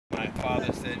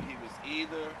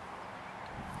either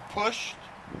pushed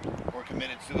or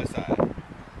committed suicide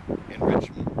in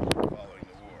Richmond following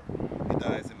the war. He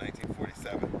dies in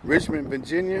 1947. Richmond,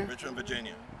 Virginia? Richmond,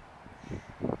 Virginia.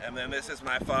 And then this is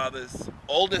my father's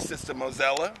oldest sister,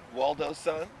 Mozella, Waldo's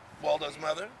Waldo's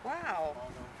mother. Wow.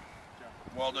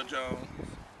 Waldo Jones,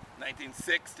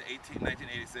 1906 to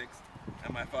 1986.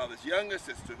 And my father's younger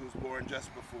sister, who's born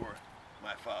just before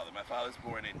my father. My father's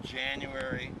born in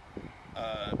January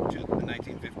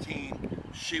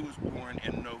 1915. She was born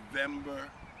in November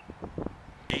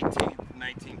 18th,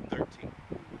 1913.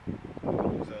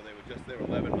 So they were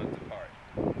 11 months apart.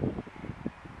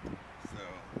 So,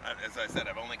 as I said,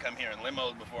 I've only come here in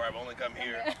limos before. I've only come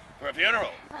here for a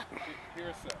funeral.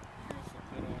 Here's